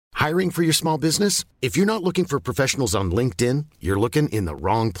Hiring for your small business? If you're not looking for professionals on LinkedIn, you're looking in the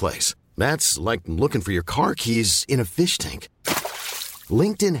wrong place. That's like looking for your car keys in a fish tank.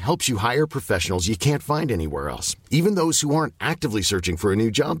 LinkedIn helps you hire professionals you can't find anywhere else, even those who aren't actively searching for a new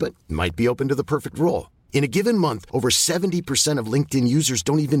job but might be open to the perfect role. In a given month, over 70% of LinkedIn users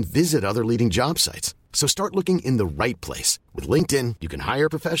don't even visit other leading job sites. So start looking in the right place. With LinkedIn, you can hire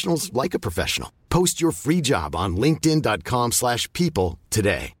professionals like a professional. Post your free job on linkedin.com/people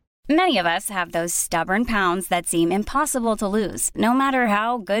today. Many of us have those stubborn pounds that seem impossible to lose, no matter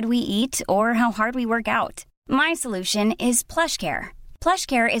how good we eat or how hard we work out. My solution is PlushCare.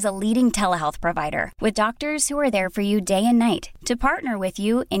 PlushCare is a leading telehealth provider with doctors who are there for you day and night to partner with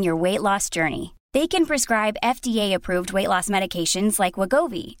you in your weight loss journey. They can prescribe FDA-approved weight loss medications like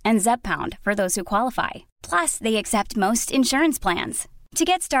Wegovy and Zepbound for those who qualify. Plus, they accept most insurance plans. To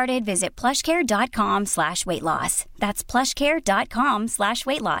get started, visit plushcare.com/weightloss. That's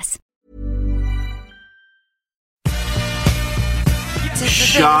plushcare.com/weightloss.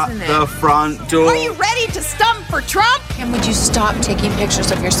 Shut the front door. Are you ready to stump for Trump? And would you stop taking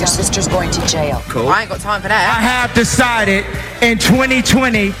pictures of your sister's going to jail? Cool. I ain't got time for that. I have decided in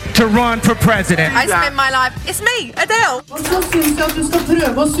 2020 to run for president. I spend my life. It's me, Adele. Så synes jeg at du skal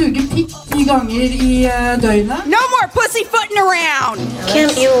prøve å suge pikk 10 ganger i døgnet. No more pussyfooting around.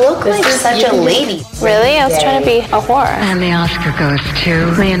 Kim, you look like such a lady. Really? I was trying to be a whore. And the Oscar goes to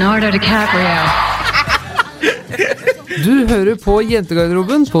Leonardo DiCaprio. Du hører på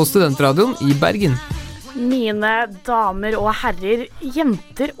Jentegarderoben på Studentradioen i Bergen. Mine damer og herrer,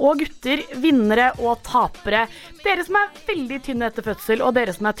 jenter og gutter, vinnere og tapere. Dere som er veldig tynne etter fødsel, og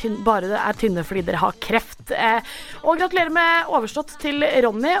dere som er bare er tynne fordi dere har kreft. Og gratulerer med overstått til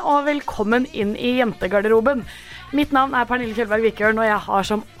Ronny, og velkommen inn i Jentegarderoben. Mitt navn er Pernille Kjølberg Vikørn, og jeg har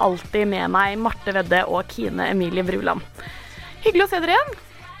som alltid med meg Marte Vedde og Kine Emilie Bruland. Hyggelig å se dere igjen.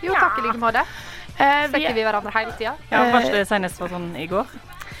 Jo, takk i like måte. Svekker vi hverandre hele tiden? Ja, var ikke det senest var sånn i går?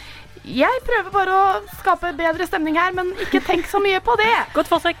 Jeg prøver bare å skape bedre stemning her, men ikke tenk så mye på det. Godt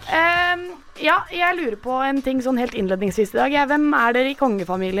forsøk. Ja, jeg lurer på en ting sånn helt innledningsvis i dag. Hvem er dere i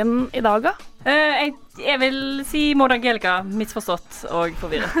kongefamilien i dag, da? Jeg vil si Maud Angelica, misforstått og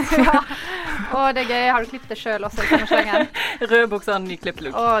forvirret. Ja, og det er gøy. Har du klippet det selv også i sommerslengen? Røde bukser, nyklippet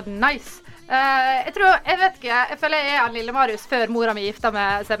look. Nice. Jeg vet ikke, jeg føler jeg er han lille Marius før mora mi gifta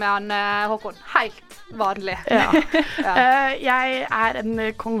seg med han Håkon. Helt vanlig. Ja. Jeg er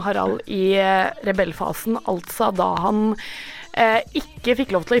en kong Harald i rebellfasen, altså da han ikke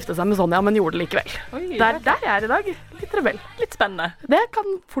fikk lov til å gifte seg med Sonja, men gjorde det likevel. Oi, der jeg er i dag. Litt rebell. Litt spennende. Det kan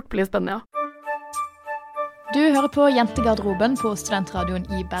fort bli spennende, ja. Du hører på Jentegarderoben på Studentradioen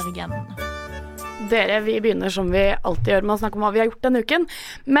i Bergen. Dere, vi begynner som vi alltid gjør med å snakke om hva vi har gjort denne uken.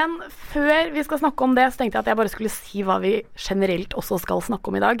 Men før vi skal snakke om det, så tenkte jeg at jeg bare skulle si hva vi generelt også skal snakke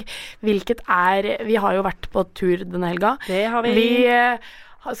om i dag. Hvilket vi har jo vært på tur denne helga. Det har vi. Vi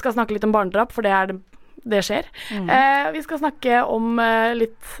skal snakke litt om barnedrap, for det skjer. Vi skal snakke om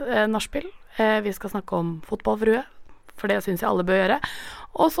litt nachspiel. Vi skal snakke om fotballfrue, for det synes jeg alle bør gjøre.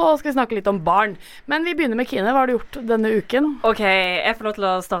 Og så skal vi snakke litt om barn. Men vi begynner med Kine. Hva har du gjort denne uken? Ok, jeg får lov til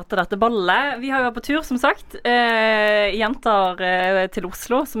å starte dette ballet. Vi har jo vært på tur, som sagt. Jenter til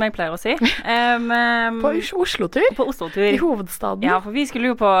Oslo, som jeg pleier å si. På Oslo-tur? På Oslo-tur. I hovedstaden? Ja, for vi skulle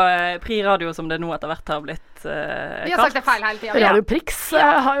jo på Pri Radio, som det nå etter hvert har blitt vi har sagt det feil hele tiden. Radio Prix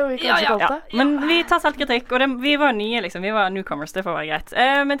har jo vi kanskje kalt det. Men vi tar selvkritikk, og vi var nye, liksom. Vi var newcomers, det får være greit.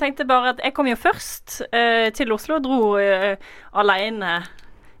 Men jeg tenkte bare at jeg kom jo først til Oslo og dro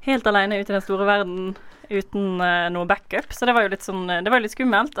helt alene ut i den store verden uten noe backup, så det var jo litt sånn, det var litt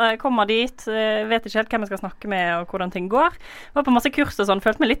skummelt. Jeg kommer dit, vet ikke helt hvem jeg skal snakke med og hvordan ting går. Jeg var på masse kurs og sånn,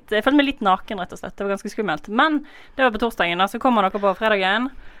 følte meg litt naken rett og slett, det var ganske skummelt. Men det var på torsdagen, da, så kommer dere på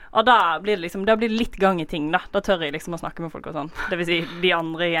fredagen, og da blir det litt gang i ting, da. Da tør jeg liksom å snakke med folk og sånn. Det vil si de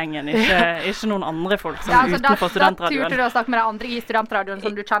andre i gjengen, ikke noen andre folk som utenfor studentradioen. Da turte du å snakke med de andre i studentradioen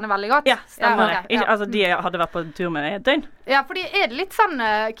som du kjenner veldig godt? Ja, stemmer det. Altså, de hadde vært på tur med et døgn. Ja, fordi er det litt sånn,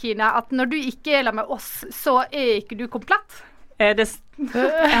 Kine, at når du ikke er med oss, så er ikke du komplett? Jeg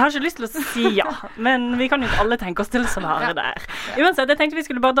har ikke lyst til å si ja, men vi kan jo ikke alle tenke oss til å være der. Uansett, jeg tenkte vi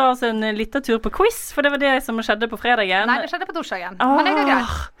skulle bare da oss en liten tur på quiz, for det var det som skjedde på fredagen. Nei, det skjedde på torsdagen, men det går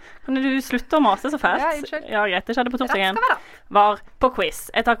greit. Kan du slutte å mase så fælt? Ja, unnskyld. Ja, greit, det skjedde på torsdagen. Var på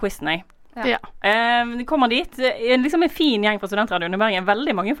quiz. Jeg tar quizen, jeg. Ja. De kommer dit, liksom en fin gjeng fra studentradioen i Bergen,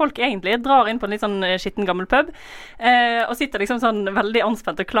 veldig mange folk egentlig, drar inn på en litt sånn skitten gammel pub, og sitter liksom sånn veldig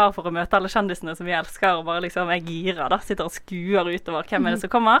anspent og klar for å møte alle kjendisene som vi elsker, og bare liksom er gira da, sitter og skuer utover hvem er det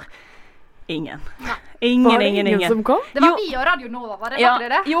som kommer. Ingen. Var det ingen som kom? Det var vi og Radio Nova, var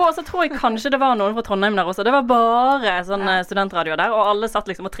det? Jo, og så tror jeg kanskje det var noen fra Trondheim der også. Det var bare sånn studentradio der, og alle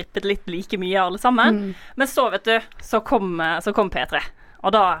satt liksom og trippet litt like mye alle sammen. Men så, vet du, så kom P3. Og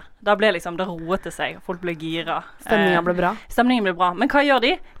da ble liksom, det roet til seg, folk ble gira. Stemningen ble bra. Stemningen ble bra. Men hva gjør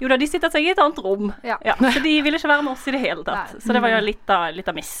de? Jo da, de sitter seg i et annet rom. Ja, så de ville ikke være med oss i det hele tatt. Så det var jo litt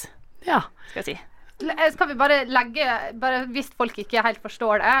av miss, skal jeg si. Skal vi bare legge, hvis folk ikke helt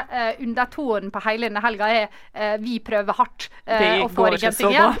forstår det, undertonen på hele denne helga vi prøver hardt og får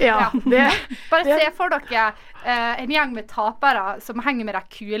ingenting igjen. Bare se for dere en gjeng med tapere som henger med de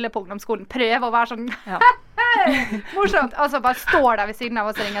kule på ungdomsskolen, prøver å være sånn morsomt, altså bare står der ved siden av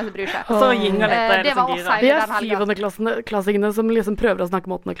oss og ingen som bryr seg. Så gynger litt, det var oss her i den helga. Det 7.-klassingene som liksom prøver å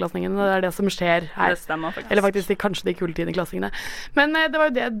snakke med 8.-klassingene, det det som skjer her. Det stemmer faktisk. Eller faktisk kanskje de kule 10.-klassingene. Men det var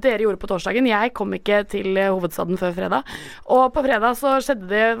jo det dere gjorde på torsdagen. Jeg kom ikke til hovedstaden før fredag. Og på fredag så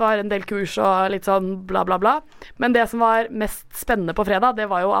skjedde det var en del kurs og litt sånn bla bla bla. Men det som var mest spennende på fredag, det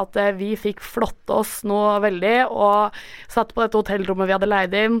var jo at vi fikk flotte oss noe veldig, og satt på dette hotellrommet vi hadde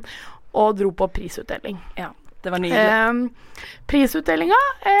leid inn, og dro på prisutdeling. Ja, det var nydelig. Prisutdelinga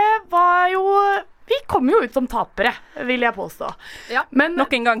var jo... Vi kom jo ut som tapere, vil jeg påstå. Ja,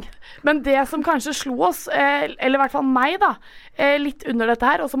 nok en gang. Men det som kanskje slo oss, eller i hvert fall meg da, litt under dette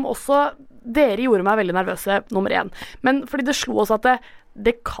her, og som også dere gjorde meg veldig nervøse, nummer 1. Men fordi det slo oss at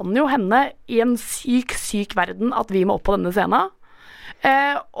det kan jo hende i en syk verden at vi må opp på denne scenen.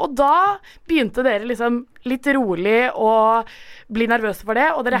 Og da begynte dere liksom litt rolig å bli nervøse for det,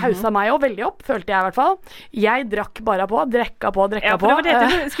 og dere hausa meg også veldig opp, følte jeg i hvert fall. Jeg drakk bare på, drekka på. Ja, for det var det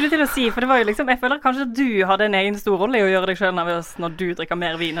jeg skulle til å si, for det var jo liksom, jeg føler kanskje at du hadde en egen stor rolle i å gjøre deg selv nervøs når du drikker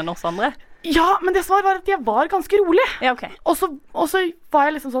mer vin enn oss andre. Ja, men det som var at jeg var ganske rolig. Ja, ok. Og så var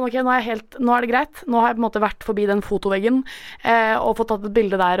jeg liksom sånn, ok, nå er det greit. Nå har jeg på en måte vært forbi den fotoveggen, og fått tatt et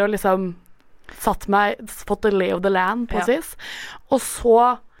bilde der, og liksom fått the lay of the land på sis. Og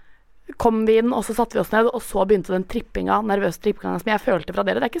så kom vi inn, og så satte vi oss ned, og så begynte den nervøse trippinga som jeg følte fra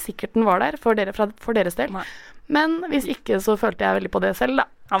dere. Det ikke sikkert den var der for deres del. Nei. Men hvis ikke, så følte jeg veldig på det selv, da.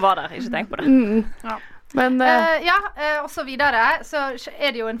 Han var der, ikke tenk på det. Ja. Men, og så videre så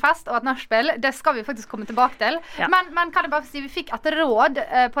det jo en fest og et nachspiel. Det skal vi faktisk komme tilbake til. Men kan jeg bare si, vi fikk et råd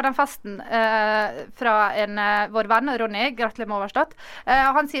på den festen fra vår venn Ronny, gratulerer med overstått.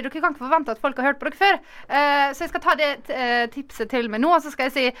 Han sier, dere kan ikke forvente at folk har hørt på dere før. Så jeg skal ta det tipset til meg nå, og så skal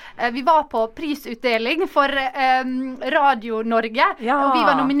jeg si vi var på prisutdeling for Radio Norge, og vi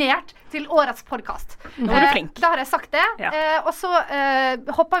var nominert til årets podcast. Nå var du flink. Da har jeg sagt det. Og så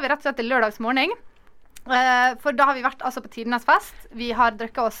hopper vi rett og slett til lørdagsmorgen. For da har vi vært på tidenes fest. Vi har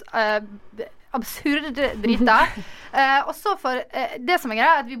drukket oss absurd drita. Og så det som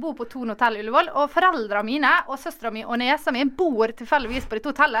greia at vi bor på Thon Hotell Ullevål, og foreldrene mine og søstera mi og niesa mi bor tilfeldigvis på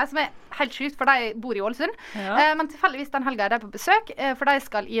dette hotellet, som helt sykt, for de bor i Ålesund. Men tilfeldigvis den helga de på besøk, for de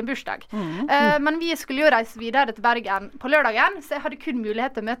skal i en bursdag. Men vi skulle jo reise videre til Bergen på lørdagen, så jeg hadde kun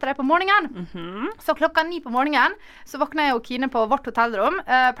mulighet til å møte dem på morgenen. Så 9:00 på morgenen så våkner jeg og Kine på vårt hotellrom.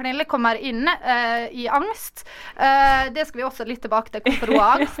 Pernille kommer inn i angst. Det skal vi også litt tilbake til hvorfor hun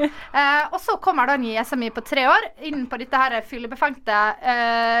har angst. Og så kommer da niesa mi på 3 år inn på dette her fyllebefengte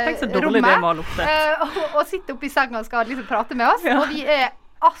rommet og sitter oppe i senga og skal liksom prate med oss, og vi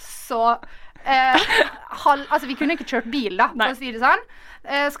vi kunne ikke kjørt bil da, for å si det sånn.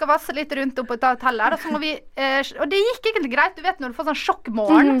 Skal vasse litt rundt oppe på hotellet, og så må vi og det gikk egentlig greit, du vet når du får sånn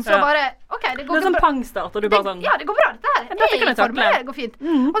sjokkmorgen, så bare ok, det går sånn pangstart, og du bare sånn ja, det går bra dette her, det går fint.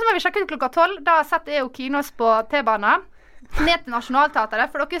 Og så må vi sjekke ut 12:00, da setter jeg og Kine oss på T-banen ned til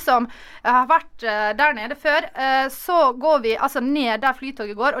Nationaltheatret. For dere som har vært der nede før, så går vi ned der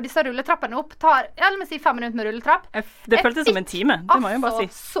flytoget går, og disse rulletrappene opp tar, la meg si 5 minutter med rulletrapp. Det føltes som en time, det må jeg bare si.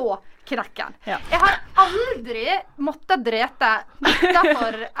 Så knekken. Jeg har aldri måttet drete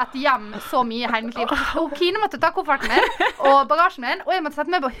utenfor et hjem så mye i hele mitt liv. Og Kine måtte ta kofferten min og bagasjen min, og jeg måtte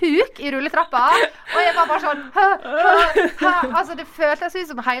sette meg på huk i rulletrappa, og jeg var bare sånn det føltes ut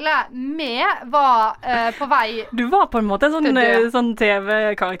som hele meg var på vei. Du var på en måte sånn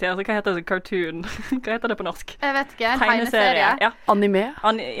TV-karakter, så hva heter det? Cartoon? Hva heter det på norsk? Jeg vet ikke, en tegneserie. Ja. Anime?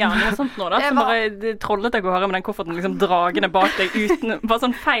 Ja, noe sånt nå da, som bare trollet deg å høre med den kofferten liksom dragende bak deg uten, bare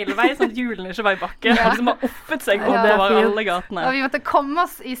sånn feil vei, sånn at julen ikke var i bakken, og liksom bare offet seg oppover alle gatene. Og vi måtte komme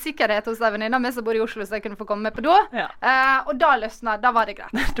oss i sikkerhet hos en venninne med som bor i Oslo, så jeg kunne få komme med på do. Og da var det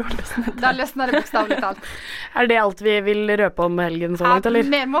greit. Da løsnet det bokstavlig talt. Det alt vi vil røpe om helgen så langt, eller?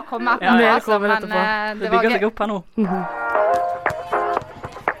 Mer må komme etterpå. Men det bygger seg opp her nå.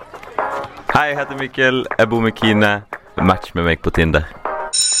 Hei, jeg heter Mikkel, jeg bor med Kine. Match med meg på Tinder.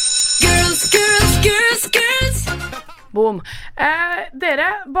 Boom. Dere,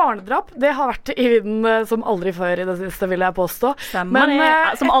 barnedrap, det har vært i vinden som aldri før i det siste, vil jeg påstå. Men,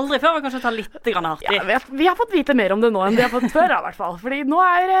 som aldri før, vi kanskje ta litt grann hardt i. Ja, vi har fått vite mer om det nå enn vi har fått før, i hvert fall. Fordi nå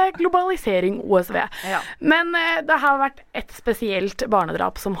globalisering OSV. Ja. Men det har vært et spesielt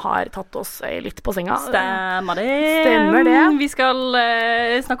barnedrap som har tatt oss litt på senga. Stemmer det. Vi skal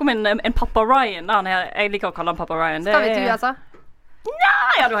snakke om en pappa Ryan. Jeg liker å kalle han pappa Ryan. Skal vi til USA?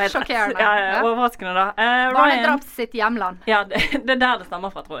 Ja, du har helt rett. Overraskende da. Barnedrap sitt hjemland. Ja, det der det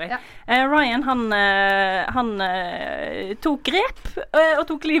stemmer fra, tror jeg. Ryan, han tok grep og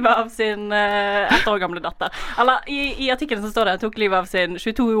tok livet av sin 1 år gamle datter. Eller i artikkelen så står det tok livet av sin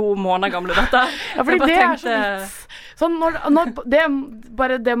 22 måneder gamle datter. Ja, fordi det er så vidt. Sånn, det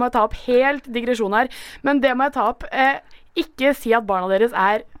må jeg ta opp, helt digresjon her, men det må jeg ta opp. Ikke si at barna deres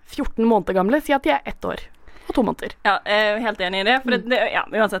er 14 måneder gamle, si at de er 1 år. Og 2 måneder. Ja, jeg er helt enig i det, for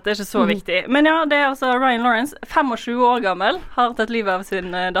uansett, det er ikke så viktig. Men ja, det er altså Ryan Lawrence, 25 år gammel, har tatt livet av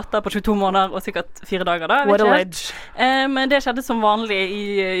sin datter på 22 måneder og sikkert 4 dager da. What a ledge. Men det skjedde som vanlig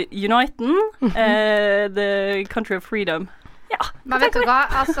i Uniten, the country of freedom. Ja, men vet du hva,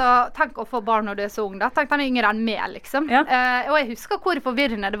 altså, tenk å få barn når du er så ung da. Tenk han er yngre enn meg, liksom. Ja. Og jeg husker hvor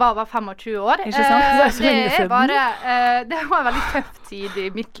forvirrende det var å være 25 år. Ikke sant? Det var en veldig tøff tid i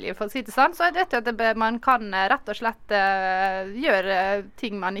mitt liv, for å si det sånn. Så jeg vet jo at man kan rett og slett gjøre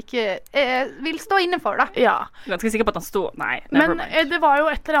ting man ikke vil stå inne for, da. Ja. Ganske sikker på at han står, nei. Men det var jo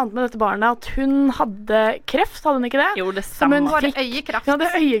et eller annet med dette barnet, at hun hadde kreft, hadde hun ikke det? Jo, det stemmer. Var det øyekreft? Ja,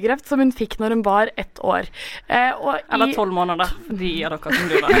 det øyekreft som hun fikk når hun var 1 år. Eller 12 måneder. For de av dere som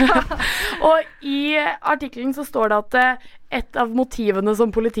lurer. Og i artikkelen så står det at et av motivene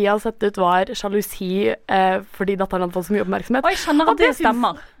som politiet har sett ut var sjalusi fordi datteren hadde fått så mye oppmerksomhet. Og jeg skjønner at det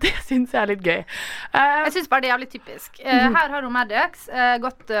stemmer. Det synes jeg er litt gøy. Jeg synes bare det er jævlig typisk. Her har hun Maddox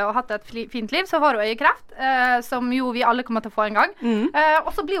gått og hatt et fint liv, så har hun øyekreft, som jo vi alle kommer til å få en gang.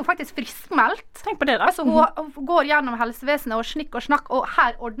 Og så blir hun faktisk friskmeldt. Tenk på det da. Altså hun går gjennom helsevesenet og snikk og snakk, og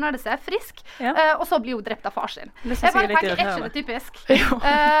her ordner det seg frisk, og så blir hun drept av far sin. Jeg bare tenker, er ikke det typisk?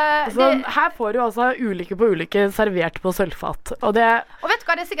 Her får du altså ulykke på ulykke servert på sølvfat. Og vet du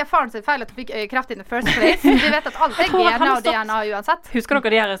hva, det er sikkert faren sin feil at du fikk øyekreft in the first place. Vi vet at alt er gener og DNA uansett. Husker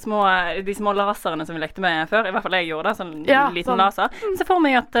dere de små laserne som vi lekte med før? I hvert fall jeg gjorde det, sånn liten laser. Se for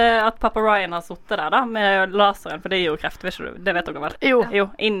meg at pappa Ryan har suttet der da, med laseren, for det gir jo kreft, det vet dere vel? Jo,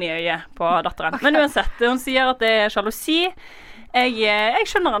 inn i øyet på datteren. Men uansett, hun sier at det er sjalusi. Jeg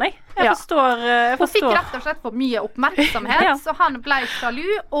skjønner han, jeg. Jeg forstår. Hun fikk rett og slett for mye oppmerksomhet, så han ble sjalu,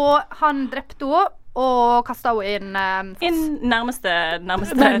 og han drepte henne, og kastet henne inn nærmeste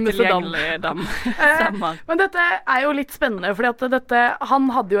tilgjengelige dam. Men dette er jo litt spennende, fordi at han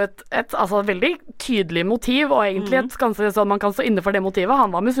hadde jo et veldig tydelig motiv, og egentlig et ganske sånn man kan stå inne for det motivet.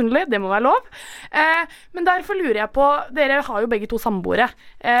 Han var misunnelig, det må være lov. Men derfor lurer jeg på, dere har jo begge to samboere,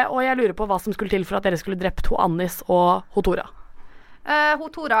 og jeg lurer på hva som skulle til for at dere skulle drept ho Annis og ho Tora.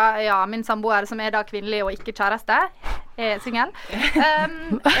 Ho Tora, ja, min samboer som er da kvinnelig og ikke kjæreste, er single.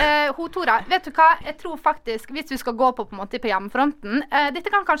 Ho Tora, vet du hva, jeg tror faktisk, hvis vi skal gå på en måte på hjemmefronten, dette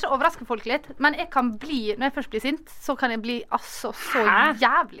kan kanskje overraske folk litt, men jeg kan bli, når jeg først blir sint, så kan jeg bli altså så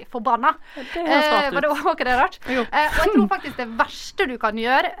jævlig forbanna. Var det rart? Og jeg tror faktisk det verste du kan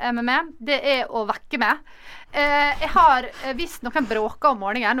gjøre med meg, det er å vekke meg. Jeg har visst noen bråker om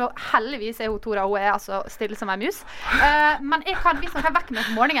morgenen, og heldigvis er ho Tora, hun er altså stille som en mus, men hvis noen vekker meg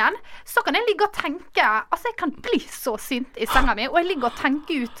om morgenen, så kan jeg ligge og tenke, altså jeg kan bli så sint i senga mi, og jeg ligger og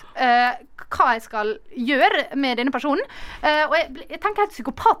tenker ut hva jeg skal gjøre med denne personen, og jeg tenker helt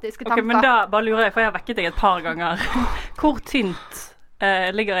psykopatiske tanker. Ok, men da bare lurer jeg, for jeg har vekket deg et par ganger. Hvor tynt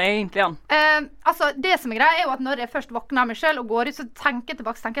ligger jeg egentlig an? Altså, det som er greia er jo at når jeg først våkner av meg selv og går ut, så tenker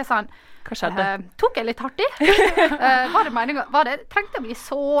jeg sånn, hva skjedde? Tok jeg litt hardt i? Var det meningen? Trengte jeg å bli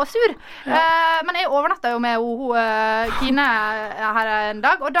så sur? Men jeg overnattet jo med Kine her en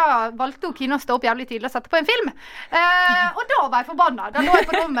dag, og da valgte Kine å stå opp jævlig tidlig og sette på en film. Og da var jeg forbannet. Da lå jeg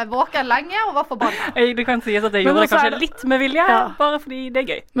på rommet våken lenge og var forbannet. Det kan sies at jeg gjorde det kanskje litt med vilje, bare fordi det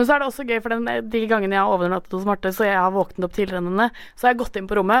er gøy. Men så er det også gøy, for de gangene jeg har overnattet hos Marte, så jeg har våknet opp tidligere enn henne, så har jeg gått inn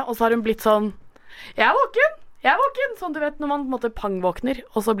på rommet, og så har hun blitt sånn, jeg er våken, sånn du vet når man på en måte pangvåkner,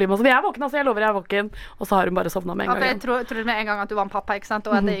 og så blir man sånn, jeg er våken, altså jeg lover jeg er våken, og så har hun bare sovnet med en gang. Jeg trodde med en gang at du var en pappa, ikke sant,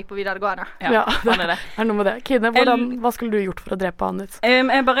 og at det gikk på videregående. Ja, det er noe med det. Kine, hva skulle du gjort for å drepe Annis?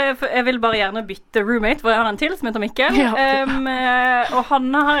 Jeg vil bare gjerne bytte roommate, hvor jeg har en til som heter Mikkel, og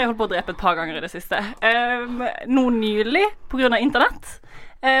han har jeg holdt på å drepe et par ganger i det siste. Nå nylig, på grunn av internett,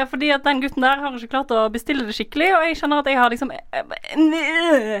 Fordi at den gutten der har ikke klart å bestille det skikkelig, og jeg kjenner at jeg har liksom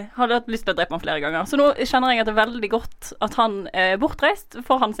hadde hatt lyst til å drepe han flere ganger. Så nå kjenner jeg at det er veldig godt at han er bortreist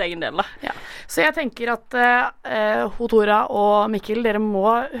for hans egen del. Ja. Så jeg tenker at Tora og Mikkel, dere må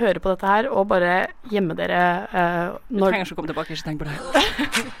høre på dette her og bare gjemme dere Du trenger ikke å komme tilbake, ikke tenk på det.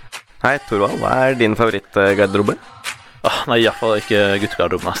 Hei, Torvald. Hva er din favorittgarderobe? Nei, i hvert fall ikke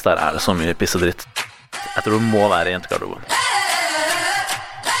guttegarderoben. Der er det så mye piss og dritt. Jeg tror det må være jentegarderoben.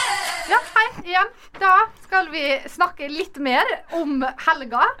 Ja, hei igjen. Da skal vi snakke litt mer om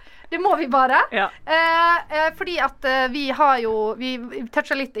helga. Det må vi bare. Ja. Fordi at vi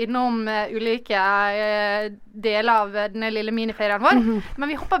toucher litt innom ulike deler av denne lille miniferien vår. Men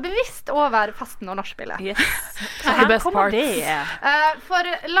vi hopper bevisst over festen og nachspielet. Yes. Så her kommer det. For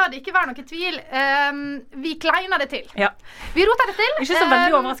la det ikke være noe tvil. Vi kleiner det til. Ja. Vi roter det til. Ikke så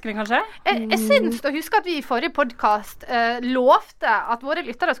veldig overraskende, kanskje? Jeg synes å huske at vi i forrige podcast lovte at våre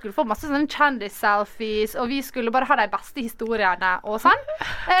lyttere skulle få masse sånne kjendis-selfies, og vi skulle bare ha de beste historiene og sånn.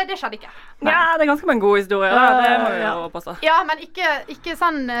 Det skjedde ikke. Nei. Ja, det er ganske mange gode historier. Det må vi jo påstå. Ja, men ikke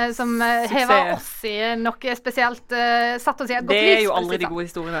sånn som hever oss i noe spesielt satt oss i et godt liv. Det er jo aldri de gode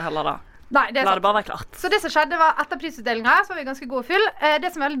historiene heller, da. Nei, det La det bare være klart. Så det som skjedde var etter prisutdelingen, så var vi ganske gode full. Det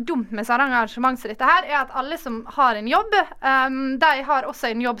som er veldig dumt med sånne arrangement som dette her, er at alle som har en jobb, de har også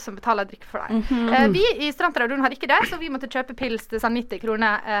en jobb som betaler drikke for deg. Vi i Studentradioen har ikke det, så vi måtte kjøpe pils til sånn 90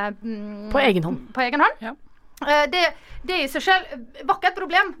 kroner på egen hånd. På egen hånd. Ja. Det i seg selv var ikke et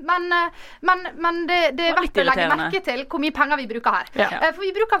problem, men det er verdt å legge merke til hvor mye penger vi bruker her. Ja. For vi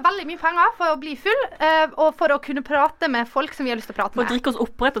bruker veldig mye penger for å bli full, og for å kunne prate med folk som vi har lyst til å prate med. For å drikke oss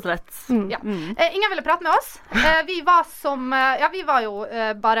opp, rett og slett. Ja. Ingen ville prate med oss. Vi var jo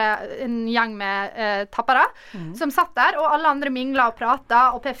bare en gjeng med tappere som satt der, og alle andre minglet og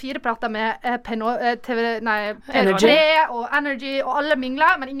pratet, og P4 pratet med Energy og Energy, og alle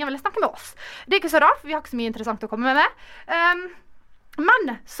minglet, men ingen ville snakke med oss. Det er ikke så rart, for vi har ikke så mye interessant å komme med. Men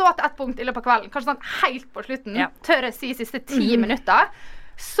så til et punkt i løpet av kvelden, kanskje sånn helt på slutten, tør jeg si siste 10 minutter,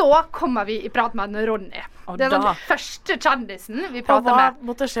 så kommer vi i prat med Ronny. Det er den første kjendisen vi prater med. Hva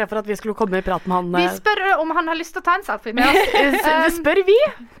måtte skje for at vi skulle komme i prat med han? Vi spør om han har lyst til å ta en selfie med oss. Det spør vi?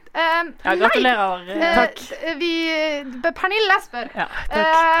 gratulerer. Takk. Pernille spør. Ja,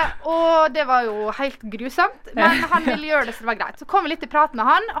 og det var jo helt grusomt, men han ville gjøre det så det var greit. Så kom vi litt i prat med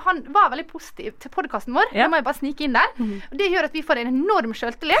han, og han var veldig positiv til podcasten vår. Det må jeg bare snike inn der. Og det gjør at vi får en enorm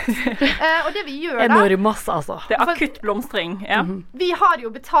selvtillit. Og det vi gjør da... Enorm masse, altså. Det er akutt blomstring. Ja. Vi har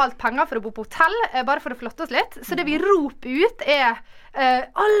jo betalt penger for å bo på hotell, bare for å flotte oss litt. Så det vi roper ut er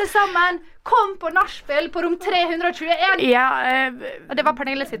alle sammen, kom på nachspiel på rom 321. Og det var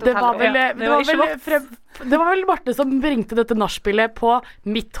Pernille sitt hotellrom. Det var vel Marte som bringte dette nachspielet på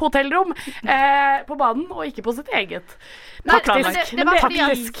mitt hotellrom på banen, og ikke på sitt eget. Nei, det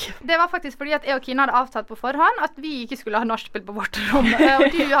var faktisk fordi at jeg og Kina hadde avtalt på forhånd at vi ikke skulle ha nachspiel på vårt rom. Og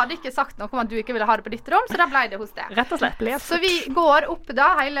du hadde ikke sagt noe om at du ikke ville ha det på ditt rom, så da ble det hos det. Rett og slett. Så vi går opp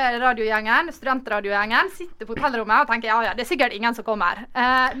da, hele radiogjengen, studentradiogjengen, sitter på hotellrommet og tenker, ja, det er sikkert ingen som kommer.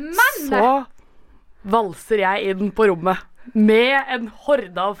 Men så valser jeg inn på rommet med en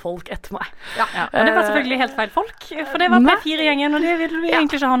horde av folk etter meg. Og det var selvfølgelig helt feil folk, for det var P4-gjengen, og det ville vi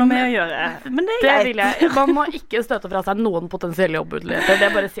egentlig ikke ha noe med å gjøre. Men det er greit. Man må ikke støte fra seg noen potensielle jobbmuligheter.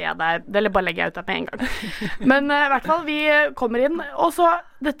 Det bare sier jeg der. Det bare legger jeg ut der med en gang. Men i hvert fall, vi kommer inn, og så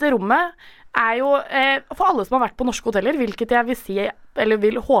dette rommet er jo, for alle som har vært på norske hoteller, hvilket jeg vil si,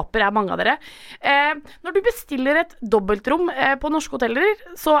 eller håper er mange av dere, når du bestiller et dobbeltrom på norske hoteller,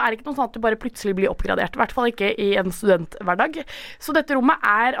 så er det ikke noe sånn at du bare plutselig blir oppgradert, i hvert fall ikke i en studenthverdag. Så dette rommet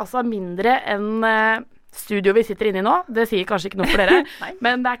er altså mindre enn studio vi sitter inne i nå. Det sier kanskje ikke noe for dere,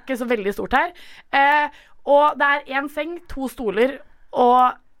 men det er ikke så veldig stort her. Og det er 1 seng, 2 stoler,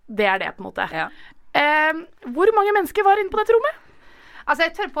 og det er det på en måte. Hvor mange mennesker var inne på dette rommet? Altså,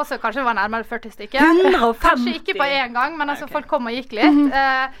 jeg tør påstå kanskje det var nærmere 40 stykker. Kanskje ikke på en gang, men altså, folk kom og gikk litt.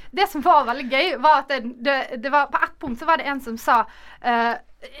 Det som var veldig gøy, var at det var, på ett punkt så var det en som sa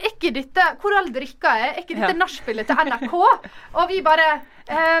ikke dette, hvor alle drikker er ikke dette nachspielet til NRK? Og vi bare,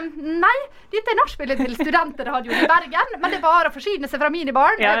 nei, dette er nachspielet til Studentradioen i Bergen, men det var å forsyne seg fra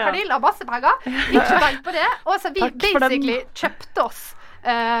minibaren. Pernille har masse penger, ikke tenk på det. Og så vi basically kjøpte oss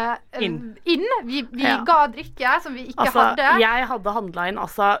inn. Vi ga drikke som vi ikke hadde. Jeg hadde handlet inn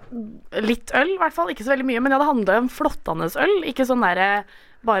litt øl, i hvert fall, ikke så veldig mye, men jeg hadde handlet en flottende øl, ikke sånn der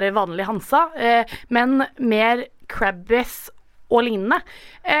bare vanlig Hansa, men mer Crabbies og lignende.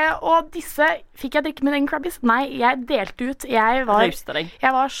 Og disse fikk jeg drikke med den Crabbies? Nei, jeg delte ut. Jeg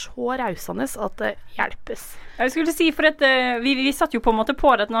var så rausende at det hjelpes. Jeg skulle si, for vi satt jo på en måte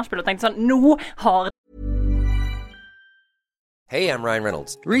på dette nachspielet og tenkte sånn, nå har Hey, I'm Ryan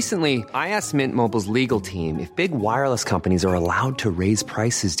Reynolds. Recently, I asked Mint Mobile's legal team if big wireless companies are allowed to raise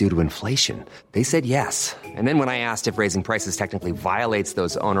prices due to inflation. They said yes. And then when I asked if raising prices technically violates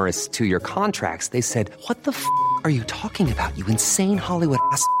those onerous 2-year contracts, they said, "What the f*** are you talking about, you insane Hollywood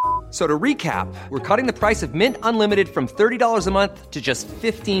ass?" So to recap, we're cutting the price of Mint Unlimited from $30 a month to just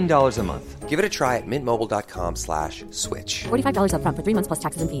 $15 a month. Give it a try at mintmobile.com/switch. $45 up front for 3 months plus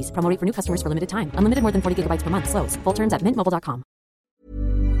taxes and fees. Promo rate for new customers for limited time. Unlimited more than 40 gigabytes per month. Slows full terms at mintmobile.com.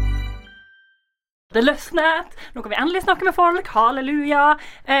 Det løsnet, nå kan vi endelig snakke med folk, halleluja.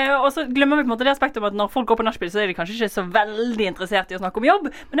 Og så glemmer vi på en måte det aspektet om at når folk går på nachspiel, så er de kanskje ikke så veldig interessert i å snakke om jobb,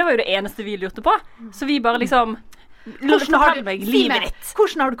 men det var jo det eneste vi lurte på. Så vi bare liksom... Hvordan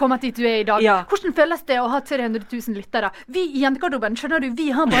har du kommet dit du er i dag? Ja. Hvordan føles det å ha 300 000 lyttere? Vi i Jentegarderoben, skjønner du, vi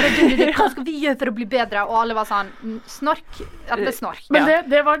har bare hva skal vi gjøre for å bli bedre? Og alle var sånn, snork, etter snork. Men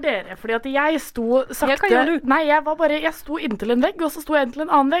det var dere, fordi at jeg sto sakte. Nei, jeg sto inntil en vegg, og så sto jeg inntil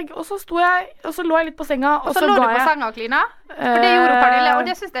en annen vegg, og så lå jeg litt på senga, og så lå du på senga og klina? For det gjorde Pernille, og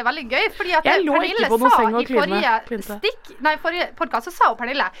det synes jeg er veldig gøy, fordi at Pernille sa i forrige podcast, så sa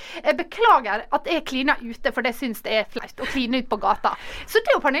Pernille, jeg beklager at jeg kliner ute, for det synes det er flaut å kline ut på gata. Så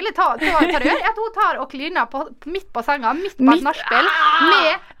det Pernille tar gjør, er at hun tar og kliner midt på senga, midt på et nachspiel,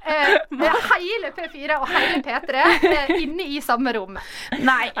 med hele P4 og hele P3 inne i samme rom.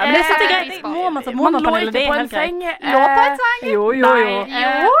 Nei, men det setter greit. Man lå ikke på en seng. Lå på en seng? Jo.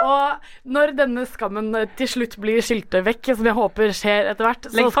 Og når denne skammen til slutt blir skilte vekk, som jeg håper skjer etter hvert,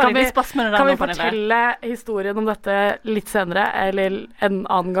 så kan vi fortelle historien om dette litt senere, eller en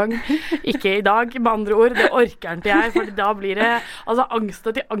annen gang. Ikke i dag, med andre ord. Det orker ikke jeg, for da blir det altså angst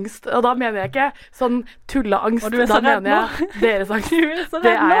til angst. Og da mener jeg ikke sånn tulleangst. Da mener jeg deres angst.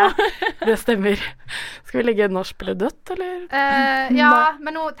 Det er jeg. Det stemmer. Skal vi legge nachspielet dødt, eller? Ja,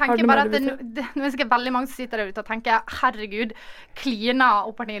 men nå tenker jeg bare at nå er det veldig mange som sitter der ute og tenker, herregud, Klina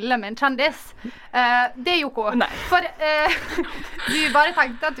og Pernille med en kjendis. Det er jo ikke. For du bare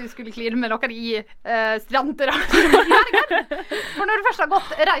tenkte at du skulle kline med noen i studenter. For når du først har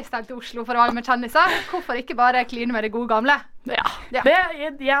reist deg til Oslo for å være med kjendiser, hvorfor ikke bare kline med det gode gamle? Ja. Det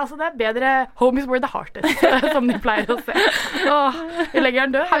er bedre home is where the heart is, som de pleier å se. Vi legger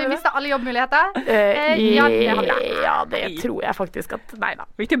den død. Har vi mistet alle jobbmuligheter? Ja, det tror jeg faktisk at nei da.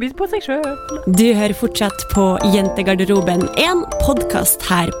 Viktig å bytte på seg selv. Du hører fortsatt på Jentegarderoben, en podcast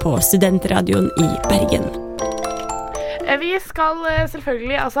her på Studentradioen i Bergen. Vi skal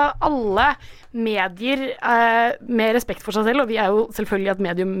selvfølgelig, alle medier med respekt for seg selv, og vi er jo selvfølgelig et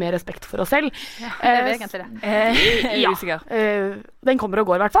medium med respekt for oss selv. Ja, det er egentlig det. Den kommer og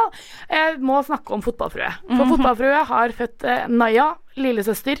går i hvert fall. Jeg må snakke om Fotballfrue. For Fotballfrue har født Naja,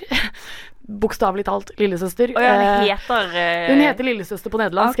 lillesøster. Bokstavelig talt lillesøster. Hun heter lillesøster på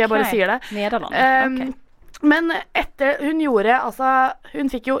nederlandsk, jeg bare sier det. Nederland, Men hun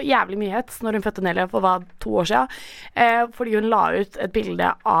fikk jo jævlig mye hets når hun fødte Nelia for 2 år siden, fordi hun la ut et bilde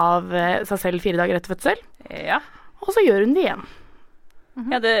av seg selv 4 dager etter fødsel. Ja. Og så gjør hun det igjen.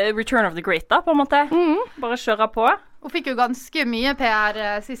 Ja, det er Return of the Great da, på en måte. Bare kjører på. Hun fikk jo ganske mye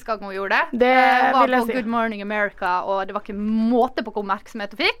PR sist gang hun gjorde det. Hun var på Good Morning America, og det var ikke måte på hvor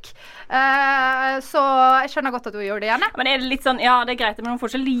oppmerksomhet hun fikk. Så jeg skjønner godt at hun gjør det igjen. Men er det litt sånn, ja, det er greit, men hun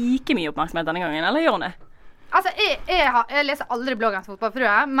får ikke like mye oppmerksomhet denne gangen, eller gjør hun det? Altså, jeg leser aldri bloggens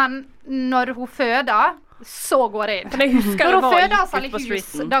Fotballfrue, men når hun føder, så går jeg inn. Når hun føder seg i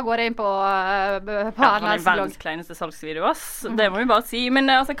hus, da går jeg inn på hennes blogg. Verdens kleineste salgsvideo, ass. Det må vi bare si. Men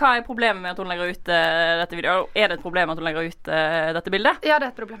hva er problemet med at hun legger ut dette videoet? Er det et problem at hun legger ut dette bildet? Ja, det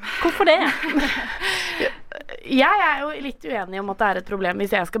er et problem. Hvorfor det? Jeg er jo litt uenig om at det er et problem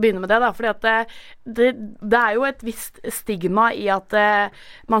hvis jeg skal begynne med det da, fordi at det er jo et visst stigma i at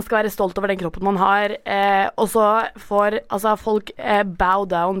man skal være stolt over den kroppen man har, og så får folk bow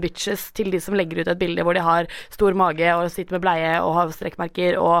down bitches til de som legger ut et bilde hvor de har stor mage og sitter med bleie og har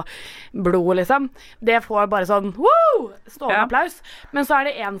strekkmerker og blod liksom. Det får bare sånn stående applaus, men så er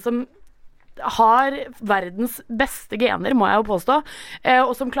det en som har verdens beste gener, må jeg jo påstå,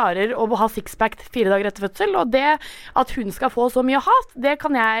 og som klarer å ha sixpack 4 dager etter fødsel, og det at hun skal få så mye hat, det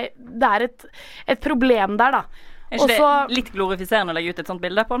er et problem der da. Er ikke det litt glorifiserende å legge ut et sånt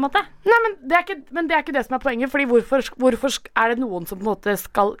bilde på en måte? Nei, men det er ikke det som er poenget, fordi hvorfor er det noen som på en måte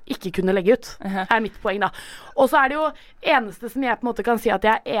skal ikke kunne legge ut? Er mitt poeng da. Og så er det jo eneste som jeg på en måte kan si at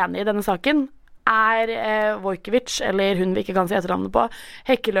jeg er enig i denne saken, er Vojkovic, eller hun vi ikke kan si etternavnet på,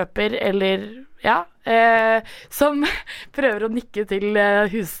 hekkeløper, eller som prøver å nikke til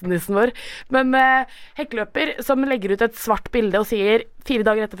husnissen vår, men hekkeløper som legger ut et svart bilde og sier 4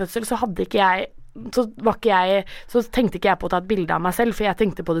 dager etter fødsel så hadde ikke jeg tenkte ikke jeg på å ta et bilde av meg selv, for jeg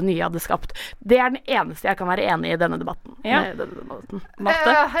tenkte på det nye jeg hadde skapt. Det den eneste jeg kan være enig i denne debatten.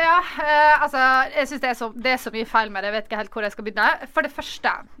 Marte? Altså, jeg synes det er så mye feil med det. Jeg vet ikke helt hvor jeg skal begynne. For det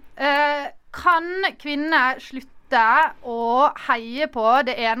første, kan kvinner slutte å heie på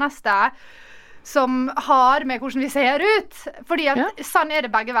det eneste som har med hvordan vi ser ut. Fordi at sånn er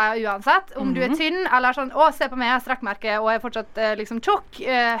det begge veier uansett. Om du er tynn, eller sånn, se på meg, jeg har strekkmerke, og jeg er fortsatt liksom tjukk.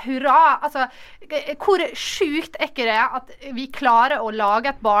 Hurra! Altså, hvor sykt er ikke det at vi klarer å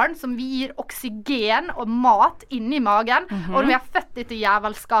lage et barn som vi gir oksygen og mat inni magen, og når vi har født dette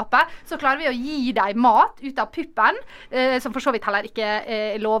jævelskapet, så klarer vi å gi dem mat ut av puppen, som for så vidt heller ikke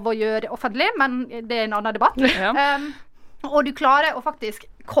er lov å gjøre offentlig, men det er en annen debatt. Og du klarer å faktisk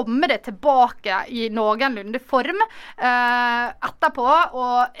komme det tilbake i noenlunde form etterpå,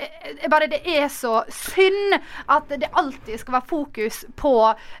 og det er så synd at det alltid skal være fokus på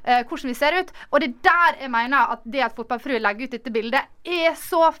hvordan vi ser ut, og det er der jeg mener at det at fotballfrue legger ut dette bildet er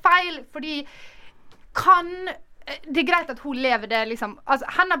så feil, fordi det er greit at hun lever det liksom, altså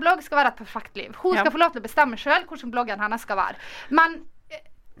hennes blogg skal være et perfekt liv, hun skal få lov til å bestemme selv hvordan bloggen hennes skal være, men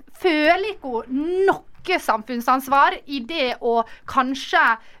føler ikke hun nok samfunnsansvar i det å kanskje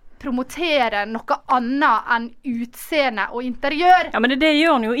promotere noe annet enn utseende og interiør. Ja, men det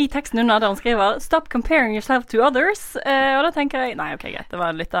gjør han jo i teksten under der han skriver «Stop comparing yourself to others», og da tenker jeg, nei, ok, greit, det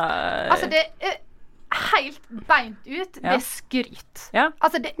var litt av... Altså, det er helt beint ut, det skryt.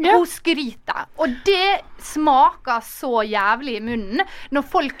 Altså, hun skryter, og det smaker så jævlig i munnen når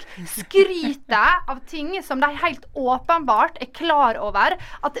folk skryter av ting som de helt åpenbart er klar over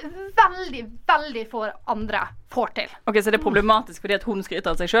at veldig, veldig få andre får til. Ok, så det er problematisk fordi at hun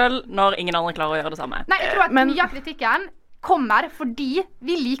skryter av seg selv når ingen andre klarer å gjøre det samme? Nei, jeg tror at mye av kritikken kommer fordi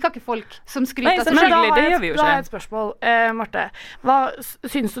vi liker ikke folk som skryter av seg selv. selv. Det gjør vi jo ikke. Da har jeg et spørsmål, Marte. Hva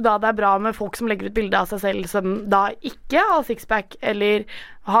synes du da det er bra med folk som legger ut bilde av seg selv som da ikke har sixpack eller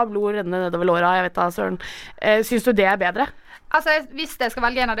har blod rennende nedover låra, jeg vet da, Søren. Synes du det er bedre? Altså, hvis jeg skal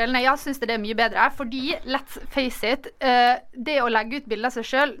velge en av delene, jeg synes det er mye bedre, fordi, let's face it, det å legge ut bilder av seg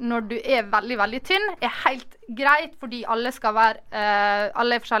selv når du er veldig, veldig tynn, er helt greit, fordi alle skal være,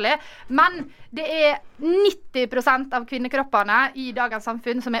 alle er forskjellige, men det er 90% av kvinnekroppene i dagens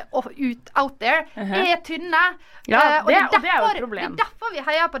samfunn som er out there, er tynne. Og det er jo et problem. Det er derfor vi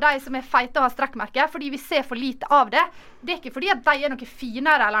heier på de som er feite og har strekkmerker, fordi vi ser for lite av det. Det er ikke fordi at de er noe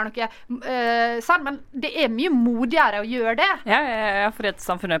finere eller noe sånn, men det er mye modigere å gjøre det. Ja, fordi at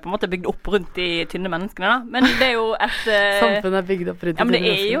samfunnet er på en måte bygd opp rundt de tynne menneskene da. Men det er jo et... Samfunnet er bygd opp rundt de tynne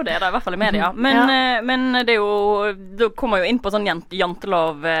menneskene. Ja, men det er jo det da, i hvert fall i media. Men det er jo... Da kommer jo inn på sånn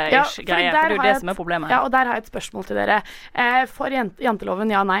jantelov-ish greie, for det er jo det som er problemet. Ja, og der har jeg et spørsmål til dere. For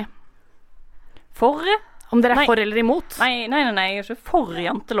janteloven, ja, nei. For... Om dere er for eller imot? Nei, jeg er ikke for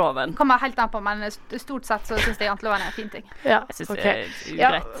janteloven. Kommer helt an på, men stort sett så synes jeg janteloven er en fin ting. Ja, jeg synes det er ugreit.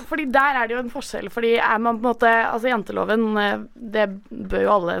 Ja, fordi der er det jo en forskjell, fordi er man på en måte, altså janteloven, det bør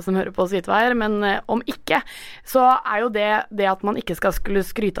jo alle som hører på oss vite hva er, men om ikke, så er jo det at man ikke skal skulle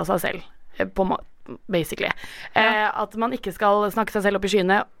skryte av seg selv, basically. At man ikke skal snakke seg selv opp i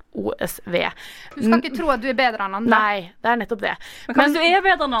skyene, OSV. Du skal ikke tro at du er bedre enn andre. Nei, det er nettopp det. Men du er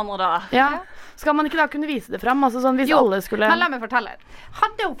bedre enn andre da? Ja. Skal man ikke da kunne vise det frem? Altså sånn hvis alle skulle... men la meg fortelle.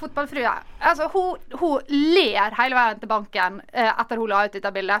 Hadde hun fotballfrue, altså hun ler hele veien til banken etter hun la ut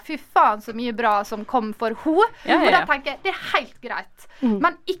dette bildet. Fy faen så mye bra som kom for hun. Og da tenker jeg, det er helt greit.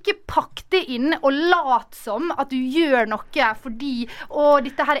 Men ikke pakk det inn og lat som at du gjør noe fordi,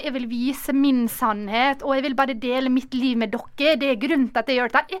 dette her, jeg vil vise min sannhet, og jeg vil bare dele mitt liv med dere. Det er grunnen til at jeg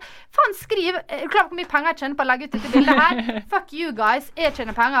gjør dette. Faen, skriv, er du klar hvor mye penger jeg tjener på å legge ut dette bildet her? Fuck you guys, jeg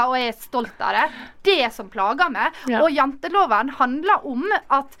tjener penger og jeg er stolt av det. Det som plager meg. Og janteloven handler om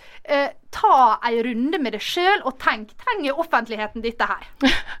at ta en runde med det selv og trenger offentligheten dette her?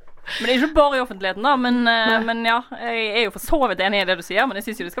 Men det er ikke bare i offentligheten da, men ja, jeg er jo for så vidt enig i det du sier, men jeg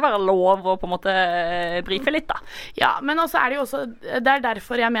synes jo det skal være lov å på en måte brife litt da. Ja, men også er det jo også, det er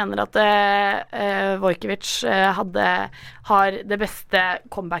derfor jeg mener at Vojkovic har det beste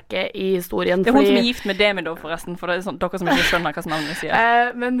comebacket i historien. Det er hun som er gift med Demidov forresten, for det er sånn, dere som ikke skjønner hva som navnet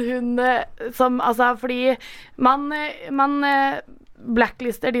sier. Men hun som, altså, fordi man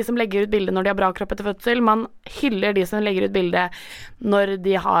blacklister de som legger ut bilder når de har bra kropp etter fødsel. Man hyller de som legger ut bilder når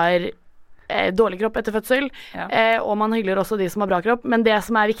de har dårlig kropp etter fødsel, og man hyller også de som har bra kropp, men det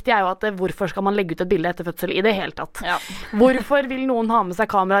som er viktig er jo at hvorfor skal man legge ut et bilde etter fødsel i det hele tatt? Hvorfor vil noen ha med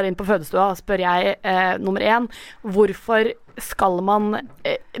seg kameraer inn på fødestua, spør jeg nummer 1. Hvorfor skal man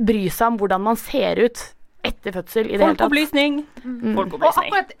bry seg om hvordan man ser ut etter fødsel i det hele tatt. Folkeopplysning. Og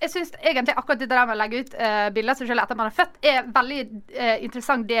akkurat, jeg synes egentlig akkurat det der med å legge ut bilder som selv etter man er født, er veldig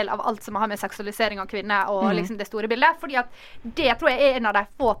interessant del av alt som har med seksualisering av kvinner og liksom det store bildet, fordi at det tror jeg er en av de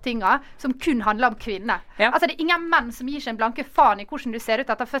få tingene som kun handler om kvinner. Altså det er ingen menn som gir seg en blanke faen i hvordan du ser ut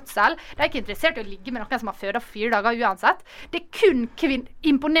etter fødsel. De er ikke interessert i å ligge med noen som har født 4 dager uansett. Det er kun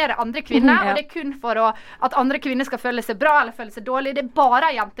imponere andre kvinner, og det er kun for at andre kvinner skal føle seg bra eller føle seg dårlig. Det er bare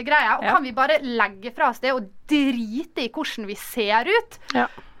jentegreier, og kan vi bare legge fra oss det og drite i hvordan vi ser ut? Ja,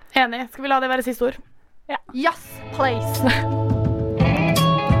 enig. Skal vi la det være siste ord? Ja. Yes, please.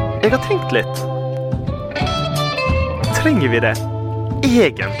 Jeg har tenkt litt. Trenger vi det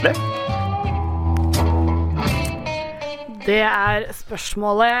egentlig? Det er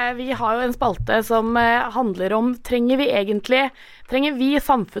spørsmålet. Vi har jo en spalte som handler om trenger vi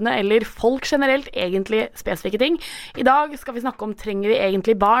samfunnet eller folk generelt egentlig spesifikke ting. I dag skal vi snakke om trenger vi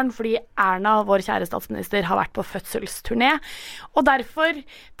egentlig barn, fordi Erna, vår kjære statsminister, har vært på fødselsturné. Og derfor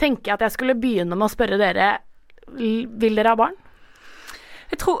tenker jeg at jeg skulle begynne med å spørre dere, vil dere ha barn?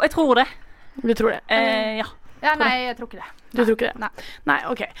 Jeg tror det. Du tror det? Ja. Ja, nei, jeg tror ikke det. Du tror ikke det? Nei,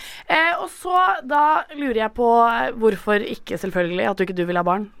 ok. Og så da lurer jeg på hvorfor ikke selvfølgelig at du ikke vil ha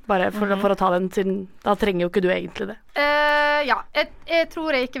barn. Bare for å ta den, siden da trenger jo ikke du egentlig det. Ja, jeg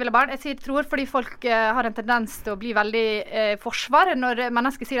tror jeg ikke vil ha barn. Jeg sier tror fordi folk har en tendens til å bli veldig forsvar når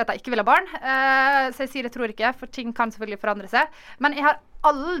mennesker sier at de ikke vil ha barn. Så jeg sier jeg tror ikke, for ting kan selvfølgelig forandre seg. Men jeg har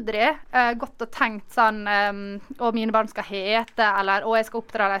aldri gått og tenkt sånn å mine barn skal hete, eller å jeg skal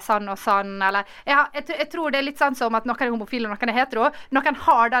oppdra deg sånn og sånn, eller jeg tror det er litt sånn som at noen er homofile og noen er hetero. Noen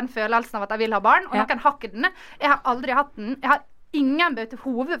har den følelsen av at de vil ha barn, og noen har ikke den. Jeg har aldri hatt den. Jeg har ingen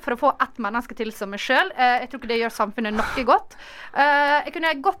behov for å få ett menneske til som meg selv. Jeg tror ikke det gjør samfunnet noe godt. Jeg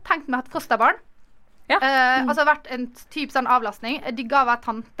kunne godt tenkt meg å ha et fosterbarn. Altså vært en type sånn avlastning. De ga hver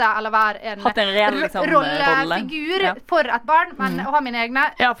tante eller hver en rollefigur for et barn, men å ha mine egne.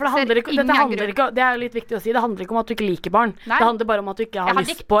 Ja, for det handler ikke, det er jo litt viktig å si, det handler ikke om at du ikke liker barn. Nei. Det handler bare om at du ikke har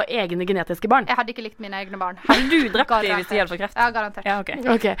lyst på egne genetiske barn. Jeg hadde ikke likt mine egne barn. Hadde du drept dem hvis de hadde fått kreft? Ja, garantert. Ja,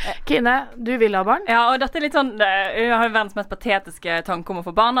 ok. Kine, du vil ha barn? Ja, og dette er litt sånn, jeg har jo verdens mest patetiske tanke om å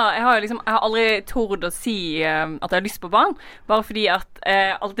få barn. Jeg har aldri tord å si at jeg har lyst på barn, bare fordi at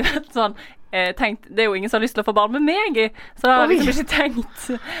jeg alltid vet sånn tenkt, det er jo ingen som har lyst til å få barn med meg, så jeg har liksom ikke tenkt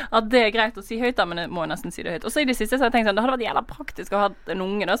at det er greit å si høyt da, men jeg må nesten si det høyt. Og så i det siste så har jeg tenkt sånn, det hadde vært jævla praktisk å ha en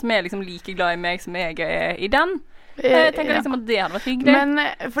unge da, som er liksom like glad i meg som jeg er i den. Jeg tenker liksom at det hadde vært hyggelig.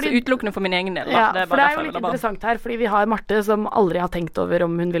 Så utelukkende for min egen del. Ja, for det er jo litt interessant her, fordi vi har Marte som aldri har tenkt over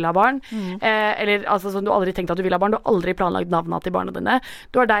om hun vil ha barn. Eller altså som du aldri tenkt at du vil ha barn. Du har aldri planlagt navnet til barna dine.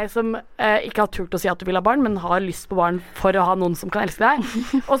 Du har deg som ikke har turt å si at du vil ha barn, men har lyst på barn for å ha noen som kan elske deg.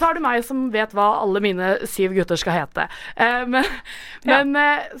 Og så har du meg som vet hva alle mine 7 gutter skal hete. Men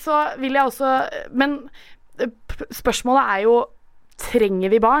så vil jeg også. Men spørsmålet er jo,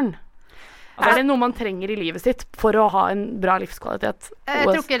 trenger vi barn? Er det noe man trenger i livet sitt for å ha en bra livskvalitet? Jeg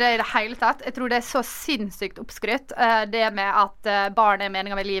tror ikke det i det hele tatt. Jeg tror det er så sinnssykt oppskrytt, det med at barn er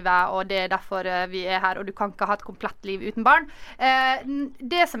meningen med livet, og det er derfor vi er her, og du kan ikke ha et komplett liv uten barn.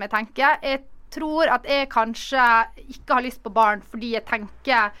 Det som jeg tenker, jeg tror at jeg kanskje ikke har lyst på barn fordi jeg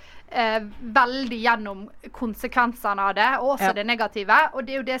tenker veldig gjennom konsekvensene av det, og også det negative, og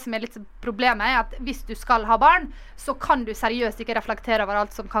det er jo det som er litt problemet, er at hvis du skal ha barn, så kan du seriøst ikke reflektere over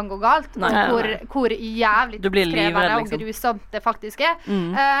alt som kan gå galt, og hvor jævlig krevende og grusomt det faktisk er.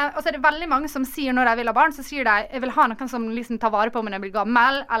 Og så er det veldig mange som sier når de vil ha barn, så sier de, jeg vil ha noen som liksom tar vare på meg når jeg blir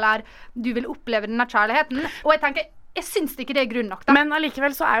gammel, eller du vil oppleve denne kjærligheten, og jeg tenker, jeg synes ikke det er grunn nok da. Men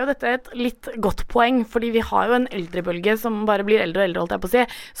allikevel så er jo dette et litt godt poeng, fordi vi har jo en eldrebølge som bare blir eldre og eldre, holdt jeg på å si,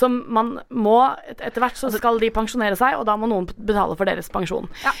 som man må, etter hvert så skal de pensjonere seg, og da må noen betale for deres pensjon.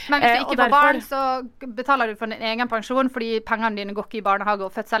 Ja, men hvis du ikke får barn, så betaler du for din egen pensjon, fordi pengene dine går ikke i barnehage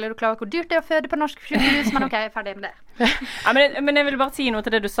og fødsel. Er du klar over hvor dyrt det er å føde på norsk sykehus? Men ok, ferdig med det. Ja, men jeg vil bare si noe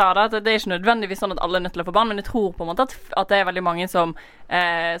til det du sa da, at det er ikke nødvendigvis sånn at alle er nødt til å få barn, men jeg tror på en måte at det er veldig mange som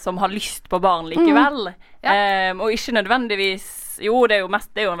har lyst på barn likevel. Og ikke nødvendigvis jo, det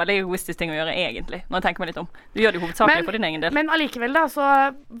er jo en veldig egoistisk ting å gjøre egentlig, når jeg tenker meg litt om. Du gjør det jo hovedsakelig for din egen del. Men allikevel da, så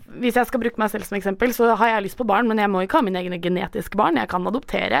hvis jeg skal bruke meg selv som eksempel, så har jeg lyst på barn, men jeg må ikke ha mine egne genetiske barn. Jeg kan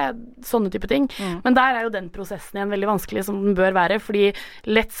adoptere, sånne type ting. Men der er jo den prosessen igjen veldig vanskelig som den bør være, fordi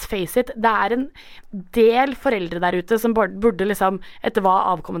let's face it, det er en del foreldre der ute som burde liksom, etter hva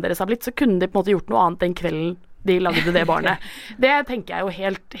avkommet deres har blitt, så kunne de på en måte gjort noe annet den kvelden de lagde det barnet. Det tenker jeg jo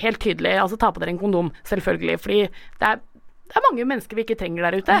helt tydelig. Altså ta på dere en kondom, selvfølgelig, fordi det er mange mennesker vi ikke trenger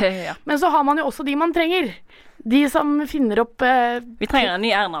der ute. Men så har man jo også de man trenger. De som finner opp Vi trenger en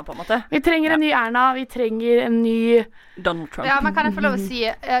ny Erna, på en måte. Vi trenger en ny Erna, vi trenger en ny Donald Trump. Ja, men kan jeg få lov å si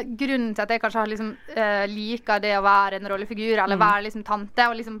grunnen til at jeg kanskje har liksom liker det å være en rollefigur, eller være liksom tante,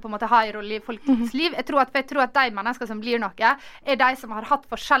 og liksom på en måte ha en rolle i folkets liv. Jeg tror at de mennesker som blir noe, de som har hatt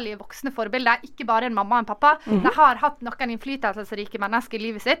forskjellige voksne forbilder, ikke bare en mamma og en pappa. De har hatt noen innflytelsesrike mennesker i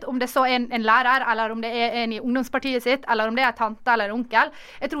livet sitt, om det så er en lærer, eller om det er en i ungdomspartiet sitt, eller om det er en tante eller en onkel.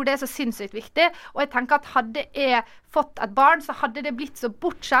 Jeg tror det er så sinnssykt viktig, og jeg tenker at hadde jeg fått et barn, så hadde det blitt så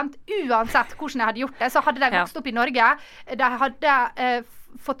bortskjemt, uansett hvordan jeg hadde gjort det. Så hadde de vokst opp i Norge, de hadde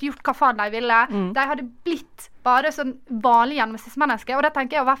fått gjort hva faen de ville. De hadde blitt bare sånn vanlig gjennomsnittsmenneske. Og da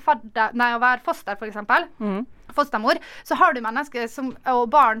tenker jeg å være foster, for eksempel, fostermor, så har du mennesker og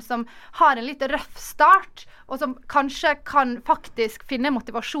barn som har en litt røff start, og som kanskje kan faktisk finne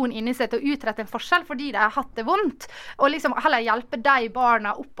motivasjon inni seg til å utrette en forskjell fordi de har hatt det vondt, og liksom heller hjelpe de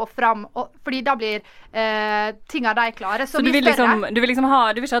barna opp og fram, fordi da blir tinga de klare. Så du vil liksom ha, du vil ikke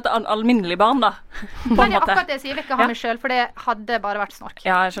ha et alminnelig barn da, på en måte? Akkurat det jeg sier, vil ikke ha meg selv, for det hadde bare vært snork.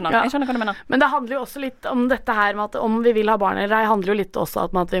 Ja, jeg skjønner hva du mener. Men det handler jo også litt om dette her med at om vi vil ha barn eller ei, handler jo litt også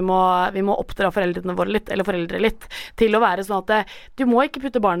om at vi må oppdra foreldrene våre litt, eller foreldre litt, til å være sånn at du må ikke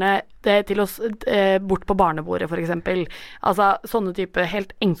putte barnet til oss bort på barnebordet, for eksempel. Altså, sånne type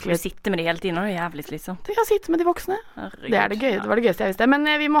helt enkle... Skal du sitte med de hele tiden, og det er jævlig slitsomt. Du kan sitte med de voksne. Herregud. Det var det gøyeste jeg visste. Men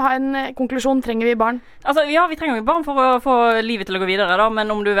vi må ha en konklusjon. Trenger vi barn? Altså, ja, vi trenger jo barn for å få livet til å gå videre, da,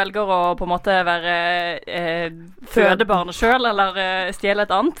 men om du velger å på en måte være fødebarnet selv, eller stjele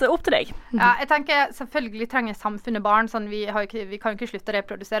et annet, opp til deg. Ja, jeg tenker selvfølgelig trenger samfunnet barn, sånn vi kan jo ikke slutte å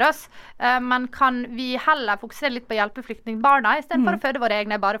reprodusere oss, men kan vi heller fokusere litt på å hjelpe flyktningbarna, i stedet for å føde våre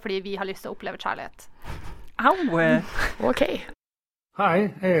egne, bare fordi vi har lyst til å oppleve kjærlighet. Au! Ok. Hei,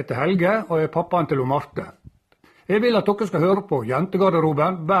 jeg heter Helge, og jeg er pappaen til Marte. Jeg vil at dere skal høre på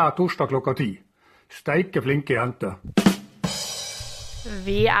Jentegarderoben hver torsdag klokka 10. Steike flinke jenter.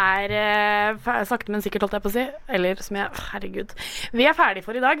 Vi sakte, men sikkert holdt jeg på å si. Eller som herregud. Vi er ferdig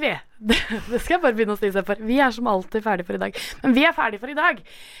for i dag, vi. Det skal jeg bare begynne å stise for. Vi er som alltid ferdig for i dag. Men vi er ferdig for i dag.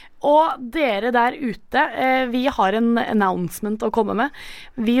 Og dere der ute, vi har en announcement å komme med.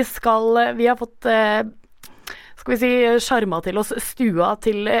 Vi har fått, skal vi si, skjerma til oss stua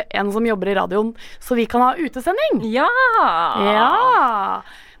til en som jobber i radioen, så vi kan ha utesending. Ja!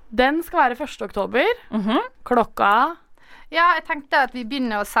 Den skal være 1. oktober. Klokka... Ja, jeg tenkte at vi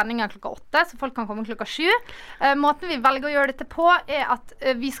begynner sendingen klokka 8, så folk kan komme klokka 7. Måten vi velger å gjøre dette på er at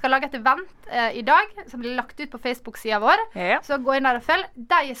vi skal lage et event i dag, som blir lagt ut på Facebook-siden vår. Ja. Så gå inn der og følg.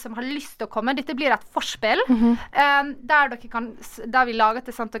 De som har lyst til å komme, dette blir et forspill, der vi lager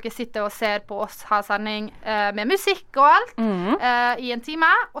til sånn at dere sitter og ser på oss ha sending med musikk og alt i en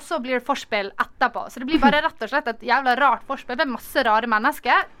time, og så blir det forspill etterpå. Så det blir bare rett og slett et jævla rart forspill med masse rare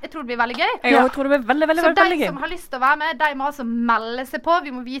mennesker. Jeg tror det blir veldig gøy. Jeg tror det blir veldig, veldig, veldig gøy. Så de som har lyst til å være med, de må altså melde seg på.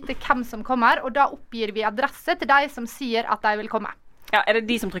 Vi må vite hvem som kommer, og da oppgir vi adresse til de som sier at de vil komme. Ja, er det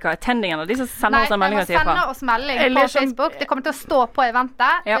de som trykker attending, eller de som sender oss en melding? Nei, de må sende oss melding på Facebook. Det kommer til å stå på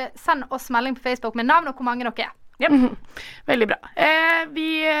eventet. Ja. Send oss melding på Facebook med navn og hvor mange dere er. Yep. Veldig bra.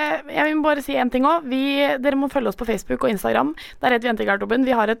 Jeg vil bare si en ting også. Dere må følge oss på Facebook og Instagram. Der heter vi Jentegarderoben.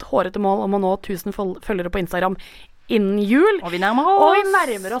 Vi har et hårete mål om å nå 1000 følgere på Instagram innen jul. Og vi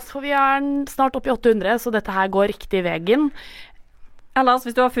nærmer oss. For vi er snart oppe i 800, så dette her går riktig veien. Ellers,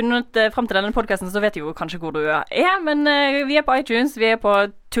 hvis du har funnet frem til denne podcasten, så vet du jo kanskje hvor du er, men vi er på iTunes, vi er på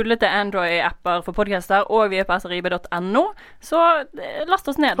tullete Android-apper for podcaster, og vi er på srib.no, så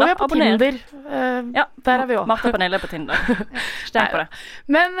last oss ned da, og vi er på abonner. Tinder, der er vi også. Martha Panel er på Tinder. Stenk på det.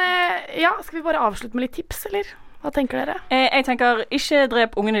 Men skal vi bare avslutte med litt tips, eller? Hva tenker dere? Jeg tenker, ikke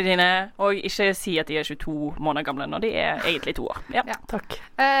drep ungene dine, og ikke si at de er 22 måneder gamle når de er egentlig 2 år. Ja. Takk.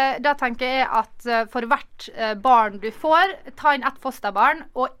 Da tenker jeg at for hvert barn du får, ta inn et fosterbarn,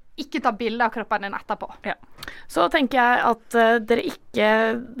 og ikke ta bilder av kroppen din etterpå. Ja. Så tenker jeg at det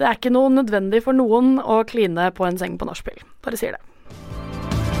er ikke noe nødvendig for noen å kline på en seng på nachspiel. Bare sier det.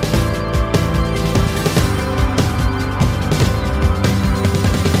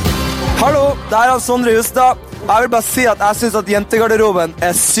 Hallo, det er Sondre Justad. Jeg vil bare si at jeg synes at Jentegarderoben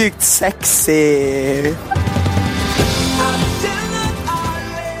er sykt sexy.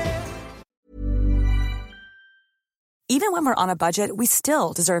 Even when we're on a budget, we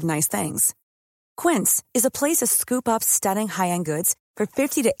still deserve nice things. Quince is a place to scoop up stunning high-end goods for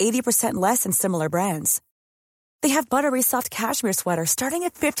 50 to 80% less than similar brands. They have buttery soft cashmere sweaters starting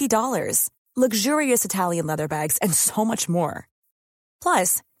at $50, luxurious Italian leather bags, and so much more.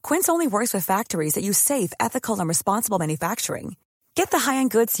 Plus, Quince only works with factories that use safe, ethical, and responsible manufacturing. Get the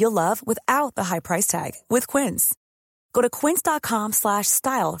high-end goods you'll love without the high price tag with Quince. Go to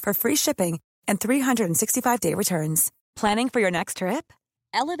quince.com/style for free shipping and 365-day returns. Planning for your next trip?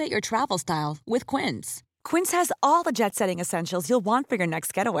 Elevate your travel style with Quince. Quince has all the jet-setting essentials you'll want for your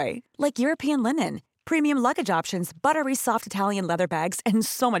next getaway, like European linen, premium luggage options, buttery soft Italian leather bags, and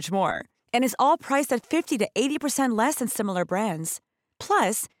so much more. And is all priced at 50 to 80% less than similar brands.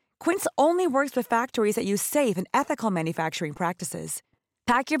 Plus, Quince only works with factories that use safe and ethical manufacturing practices.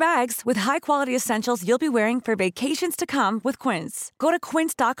 Pack your bags with high-quality essentials you'll be wearing for vacations to come with Quince. Go to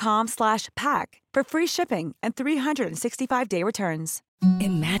quince.com/pack for free shipping and 365-day returns.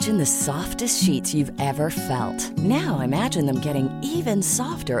 Imagine the softest sheets you've ever felt. Now imagine them getting even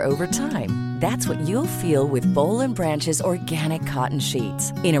softer over time. That's what you'll feel with Boll & Branch's organic cotton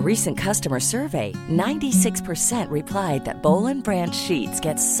sheets. In a recent customer survey, 96% replied that Boll & Branch sheets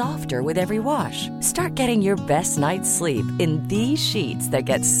get softer with every wash. Start getting your best night's sleep in these sheets that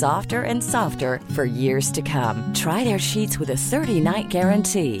get softer and softer for years to come. Try their sheets with a 30-night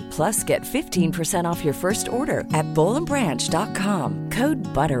guarantee. Plus, get 15% off your first order at bollandbranch.com. Code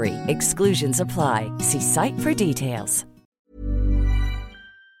BUTTERY. Exclusions apply. See site for details.